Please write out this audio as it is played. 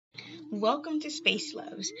Welcome to Space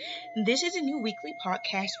Loves. This is a new weekly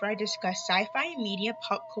podcast where I discuss sci fi media,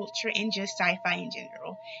 pop culture, and just sci fi in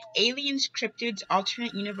general. Aliens, cryptids,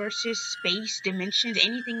 alternate universes, space, dimensions,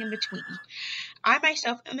 anything in between. I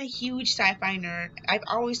myself am a huge sci fi nerd. I've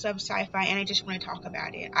always loved sci fi and I just want to talk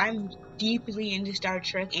about it. I'm deeply into Star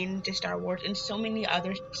Trek and into Star Wars and so many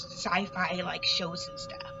other sci fi like shows and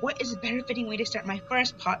stuff. What is a better fitting way to start my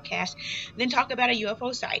first podcast than talk about a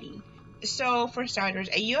UFO sighting? So, for starters,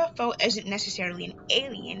 a UFO isn't necessarily an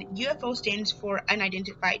alien. UFO stands for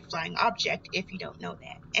Unidentified Flying Object, if you don't know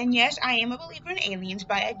that. And yes, I am a believer in aliens,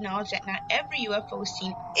 but I acknowledge that not every UFO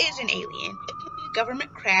seen is an alien. It can be a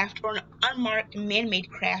government craft or an unmarked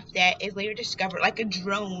man-made craft that is later discovered, like a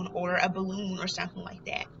drone or a balloon or something like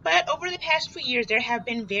that. But over the past few years, there have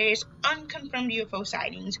been various unconfirmed UFO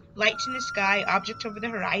sightings, lights in the sky, objects over the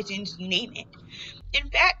horizons, you name it. In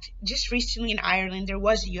fact, just recently in Ireland, there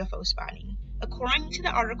was a UFO spotting. According to the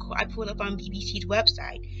article I pulled up on BBC's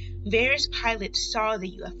website, various pilots saw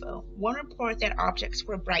the UFO. One reported that objects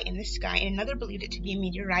were bright in the sky, and another believed it to be a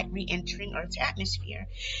meteorite re entering Earth's atmosphere.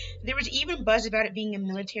 There was even buzz about it being a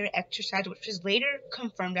military exercise, which was later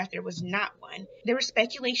confirmed that there was not one. There was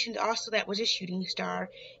speculation also that it was a shooting star,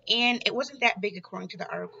 and it wasn't that big according to the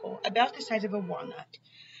article, about the size of a walnut.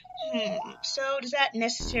 So does that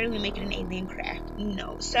necessarily make it an alien craft?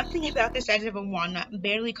 No. Something about the size of a walnut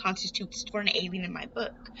barely constitutes for an alien in my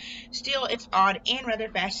book. Still, it's odd and rather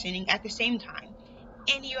fascinating at the same time.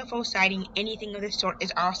 Any UFO sighting, anything of the sort,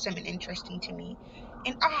 is awesome and interesting to me.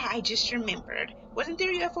 And I just remembered, wasn't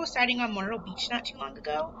there a UFO sighting on Myrtle Beach not too long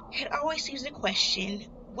ago? It always leaves the question,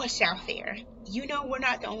 what's out there? You know we're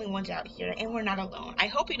not the only ones out here, and we're not alone. I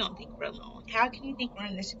hope you don't think we're alone. How can you think we're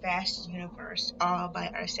in this vast universe all by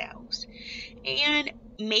ourselves? And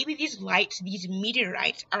maybe these lights, these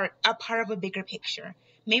meteorites, are a part of a bigger picture.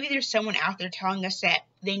 Maybe there's someone out there telling us that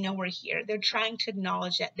they know we're here. They're trying to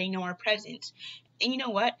acknowledge that they know our presence. And you know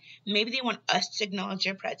what? Maybe they want us to acknowledge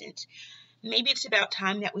their presence. Maybe it's about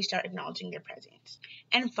time that we start acknowledging their presence.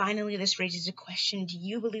 And finally, this raises a question. Do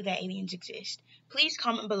you believe that aliens exist? Please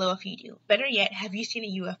comment below if you do. Better yet, have you seen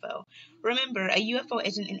a UFO? Remember, a UFO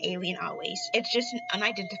isn't an alien always. It's just an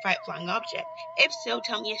unidentified flying object. If so,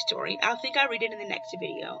 tell me a story. I'll think I'll read it in the next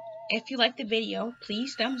video. If you like the video,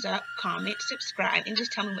 please thumbs up, comment, subscribe, and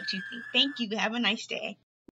just tell me what you think. Thank you. Have a nice day.